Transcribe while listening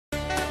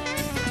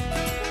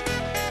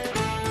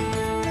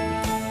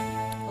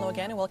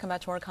welcome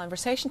back to our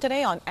conversation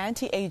today on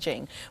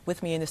anti-aging.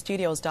 With me in the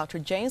studio is Dr.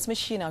 James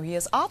Meschino. He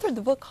has authored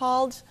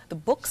the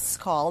books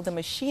called the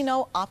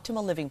Meschino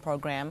Optimal Living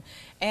Program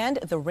and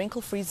The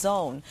Wrinkle-Free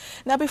Zone.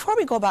 Now, before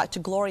we go back to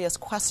Gloria's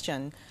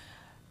question,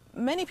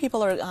 many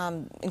people are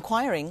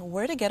inquiring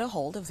where to get a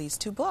hold of these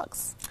two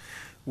books.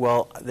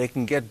 Well, they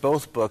can get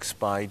both books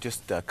by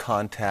just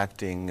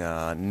contacting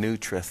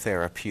Nutra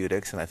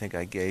Therapeutics, and I think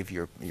I gave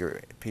your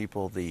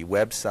people the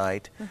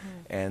website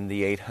and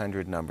the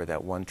 800 number,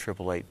 that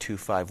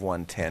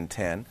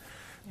 1-888-251-1010.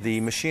 The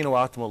Meschino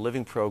Optimal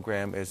Living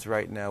Program is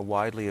right now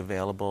widely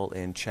available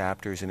in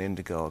chapters in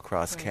Indigo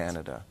across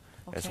Canada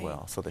as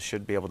well, so they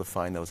should be able to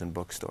find those in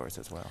bookstores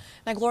as well.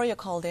 Now, Gloria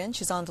called in.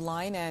 She's on the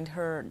line, and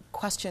her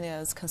question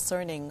is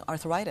concerning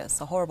arthritis,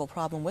 a horrible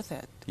problem with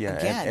it. Yeah,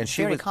 again, and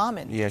she very was,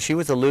 common. Yeah, she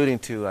was alluding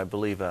to, I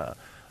believe, a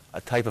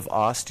type of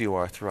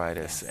osteoarthritis.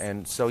 Yes.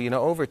 And so, you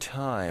know, over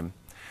time,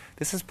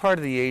 this is part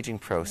of the aging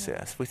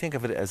process. We think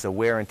of it as a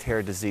wear and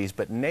tear disease,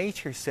 but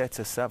nature sets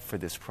us up for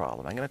this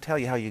problem. I'm going to tell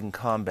you how you can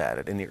combat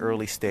it in the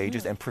early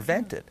stages and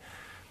prevent it.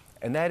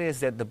 And that is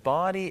that the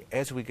body,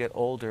 as we get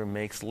older,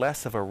 makes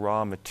less of a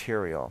raw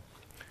material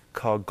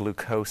called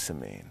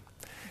glucosamine.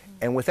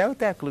 And without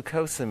that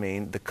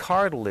glucosamine, the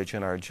cartilage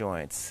in our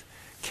joints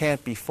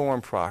can't be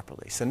formed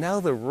properly. So now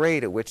the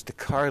rate at which the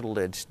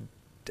cartilage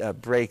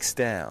breaks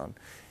down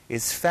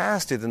is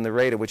faster than the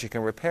rate at which it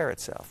can repair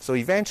itself. So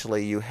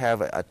eventually you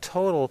have a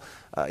total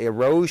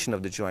erosion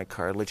of the joint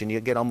cartilage, and you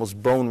get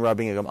almost bone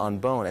rubbing on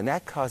bone, and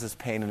that causes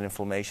pain and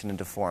inflammation and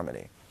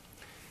deformity.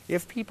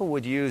 If people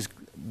would use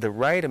the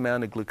right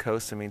amount of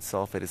glucosamine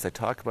sulfate, as I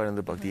talk about in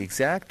the book, the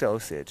exact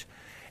dosage,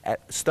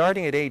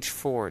 starting at age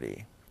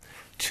 40,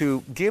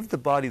 to give the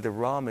body the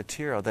raw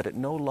material that it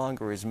no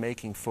longer is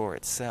making for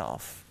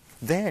itself,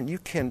 then you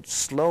can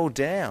slow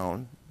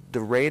down the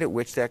rate at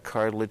which that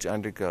cartilage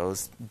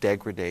undergoes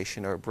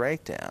degradation or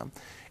breakdown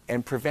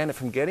and prevent it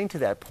from getting to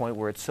that point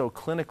where it's so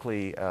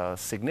clinically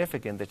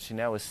significant that she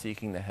now is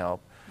seeking the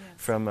help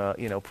from,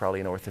 probably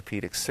an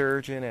orthopedic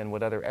surgeon and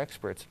what other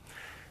experts.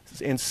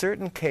 In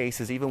certain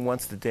cases, even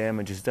once the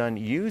damage is done,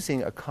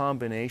 using a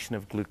combination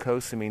of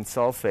glucosamine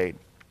sulfate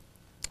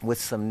with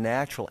some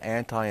natural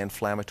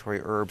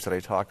anti-inflammatory herbs that I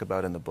talk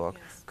about in the book,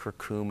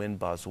 curcumin,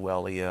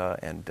 boswellia,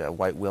 and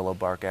white willow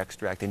bark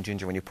extract, and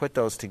ginger. When you put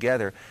those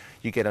together,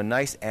 you get a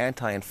nice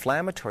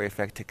anti-inflammatory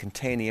effect to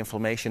contain the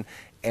inflammation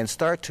and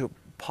start to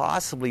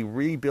possibly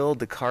rebuild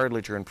the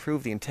cartilage or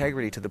improve the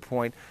integrity to the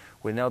point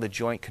where now the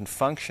joint can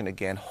function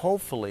again,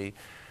 hopefully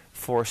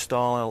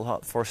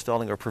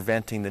forestalling or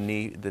preventing the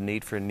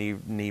need for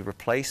knee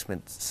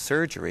replacement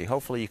surgery.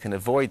 Hopefully you can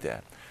avoid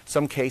that.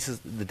 Some cases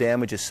the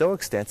damage is so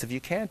extensive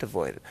you can't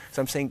avoid it.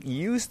 So I'm saying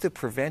use the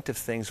preventive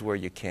things where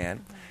you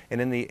can,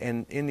 and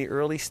in the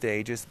early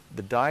stages,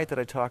 the diet that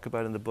I talk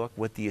about in the book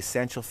with the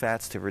essential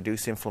fats to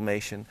reduce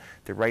inflammation,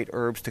 the right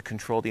herbs to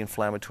control the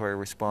inflammatory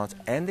response,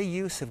 and the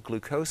use of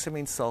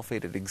glucosamine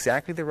sulfate at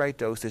exactly the right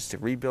dosage to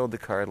rebuild the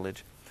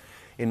cartilage,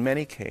 in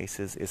many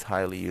cases is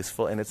highly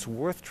useful, and it's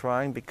worth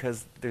trying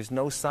because there's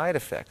no side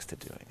effects to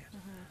doing it.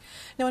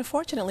 Now,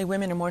 unfortunately,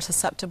 women are more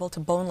susceptible to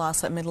bone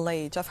loss at middle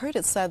age. I've heard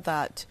it said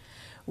that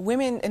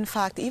women, in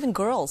fact, even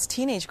girls,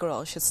 teenage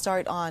girls, should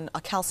start on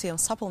a calcium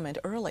supplement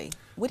early.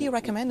 What do you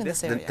recommend in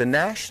this area? The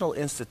National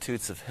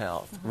Institutes of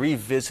Health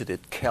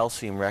revisited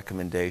calcium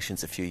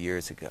recommendations a few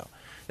years ago.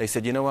 They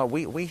said, you know what,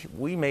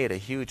 we made a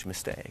huge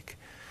mistake,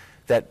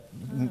 that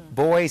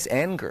boys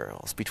and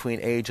girls between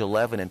age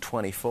 11 and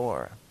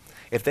 24,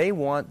 if they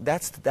want,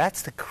 that's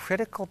the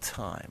critical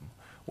time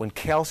when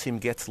calcium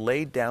gets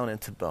laid down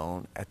into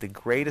bone at the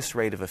greatest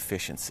rate of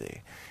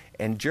efficiency.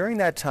 And during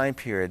that time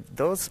period,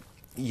 those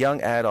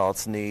young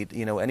adults need,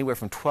 anywhere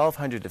from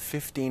 1,200 to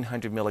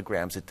 1,500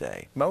 milligrams a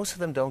day. Most of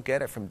them don't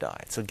get it from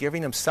diet. So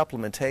giving them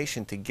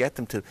supplementation to get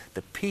them to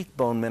the peak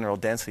bone mineral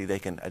density they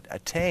can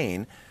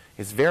attain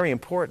is very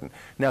important.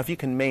 Now, if you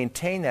can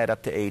maintain that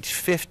up to age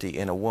 50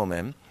 in a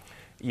woman,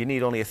 you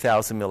need only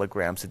 1,000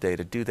 milligrams a day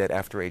to do that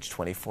after age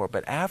 24.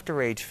 But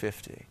after age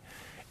 50,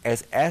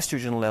 as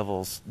estrogen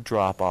levels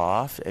drop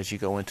off as you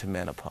go into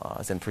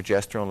menopause and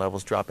progesterone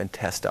levels drop and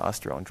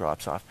testosterone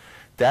drops off,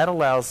 that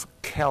allows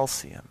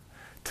calcium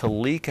to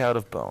leak out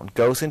of bone,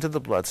 goes into the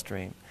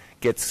bloodstream,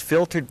 gets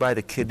filtered by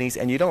the kidneys,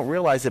 and you don't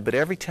realize it, but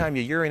every time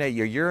you urinate,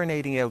 you're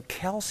urinating out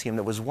calcium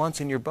that was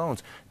once in your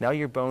bones. Now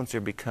your bones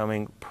are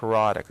becoming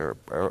porotic or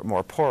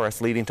more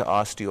porous, leading to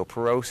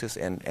osteoporosis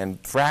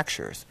and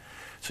fractures.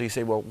 So you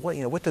say, well,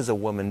 what does a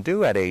woman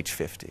do at age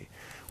 50?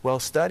 Well,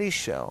 studies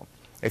show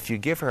if you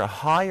give her a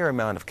higher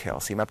amount of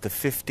calcium, up to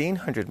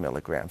 1,500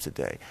 milligrams a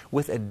day,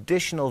 with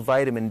additional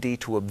vitamin D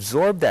to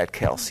absorb that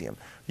calcium,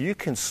 you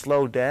can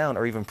slow down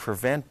or even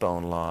prevent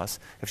bone loss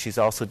if she's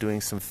also doing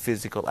some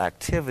physical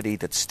activity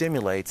that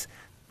stimulates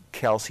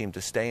calcium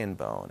to stay in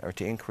bone or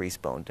to increase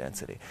bone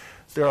density.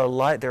 There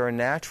are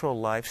natural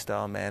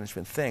lifestyle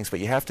management things, but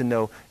you have to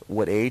know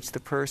what age the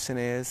person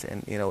is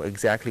and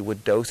exactly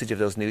what dosage of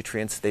those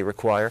nutrients they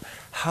require,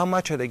 how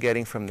much are they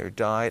getting from their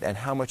diet, and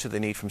how much do they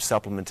need from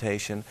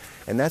supplementation.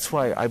 And that's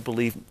why I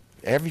believe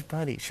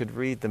everybody should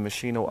read the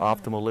Meschino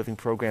Optimal Living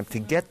Program to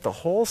get the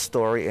whole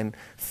story and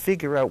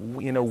figure out,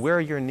 you know, where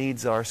your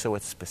needs are so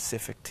it's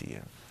specific to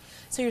you.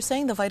 So you're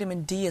saying the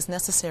vitamin D is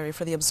necessary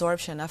for the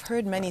absorption. I've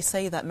heard many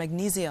say that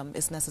magnesium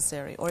is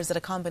necessary, or is it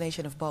a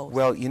combination of both?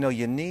 Well, you know,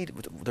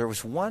 there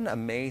was one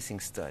amazing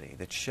study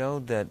that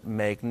showed that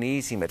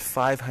magnesium at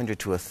 500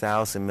 to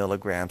 1,000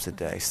 milligrams a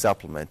day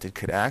supplemented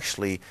could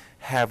actually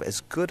have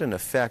as good an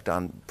effect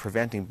on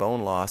preventing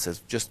bone loss as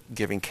just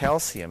giving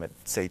calcium at,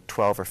 say,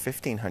 12 or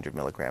 1,500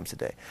 milligrams a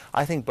day.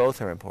 I think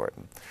both are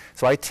important.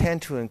 So I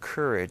tend to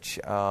encourage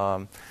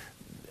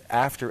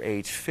after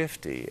age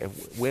 50,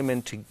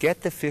 women to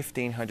get the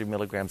 1,500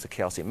 milligrams of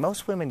calcium.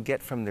 Most women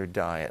get from their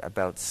diet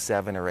about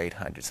 700 or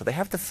 800, so they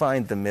have to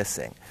find the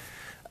missing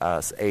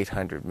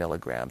 800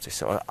 milligrams or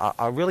so.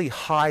 A really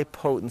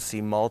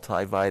high-potency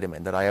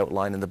multivitamin that I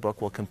outline in the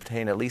book will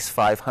contain at least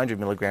 500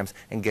 milligrams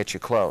and get you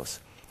close.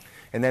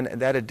 And then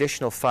that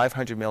additional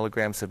 500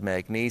 milligrams of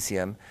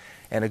magnesium,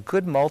 and a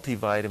good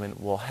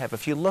multivitamin will have,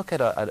 if you look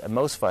at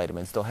most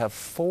vitamins, they'll have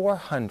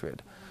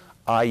 400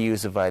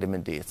 IUs of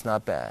vitamin D. It's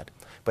not bad.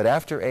 But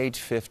after age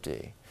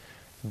 50,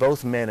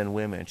 both men and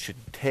women should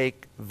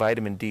take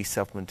vitamin D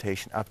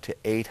supplementation up to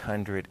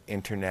 800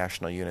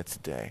 international units a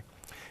day,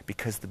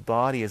 because the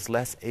body is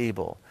less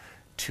able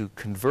to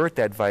convert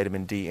that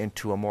vitamin D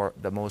into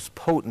the most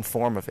potent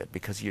form of it,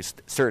 because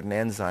certain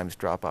enzymes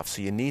drop off.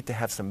 So you need to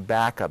have some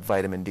backup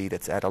vitamin D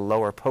that's at a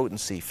lower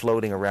potency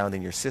floating around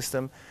in your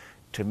system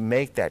to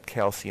make that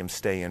calcium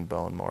stay in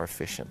bone more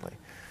efficiently.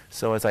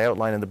 So as I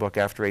outline in the book,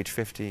 after age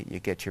 50, you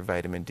get your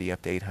vitamin D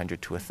up to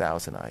 800 to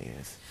 1,000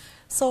 IUs.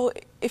 So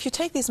if you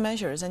take these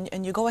measures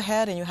and you go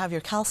ahead and you have your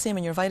calcium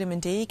and your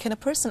vitamin D, can a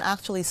person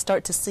actually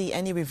start to see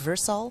any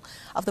reversal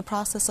of the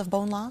process of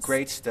bone loss?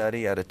 Great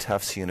study out of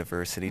Tufts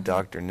University.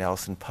 Dr.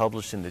 Nelson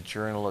published in the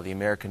Journal of the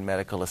American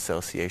Medical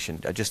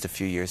Association just a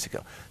few years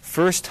ago.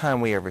 First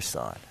time we ever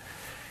saw it.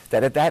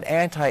 That at that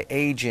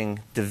anti-aging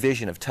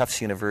division of Tufts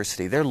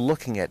University, they're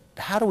looking at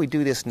how do we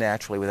do this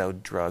naturally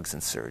without drugs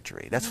and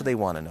surgery. That's what they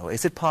want to know.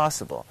 Is it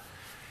possible?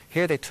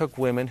 Here they took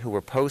women who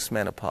were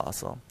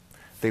postmenopausal.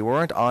 They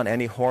weren't on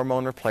any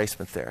hormone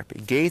replacement therapy.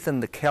 Gave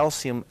them the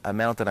calcium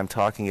amount that I'm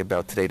talking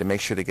about today to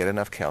make sure they get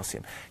enough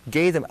calcium.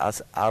 Gave them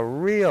a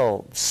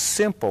real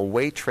simple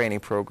weight training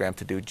program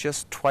to do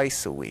just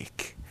twice a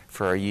week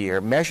for a year,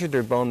 measured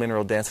their bone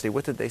mineral density.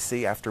 What did they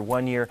see? After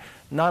 1 year,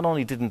 not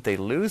only didn't they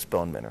lose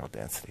bone mineral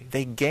density,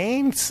 they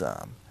gained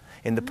some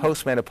in the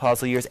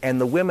postmenopausal years,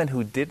 and the women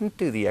who didn't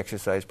do the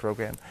exercise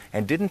program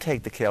and didn't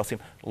take the calcium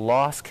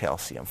lost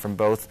calcium from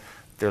both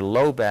their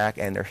low back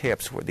and their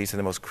hips, where these are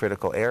the most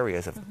critical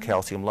areas of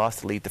calcium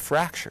loss to lead to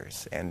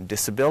fractures and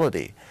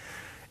disability.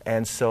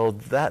 And so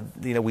that,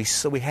 you know,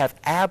 we have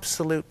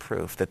absolute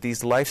proof that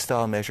these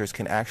lifestyle measures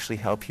can actually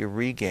help you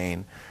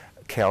regain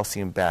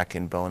calcium back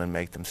in bone and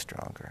make them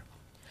stronger.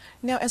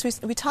 Now, as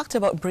we talked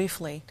about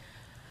briefly,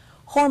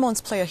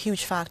 hormones play a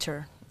huge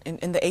factor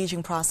in the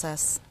aging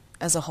process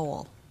as a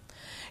whole.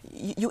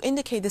 You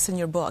indicate this in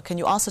your book, and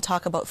you also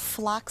talk about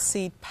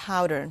flaxseed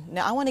powder.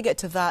 Now, I want to get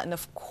to that, and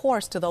of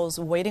course to those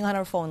waiting on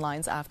our phone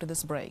lines after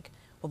this break.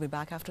 We'll be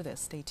back after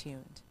this. Stay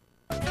tuned.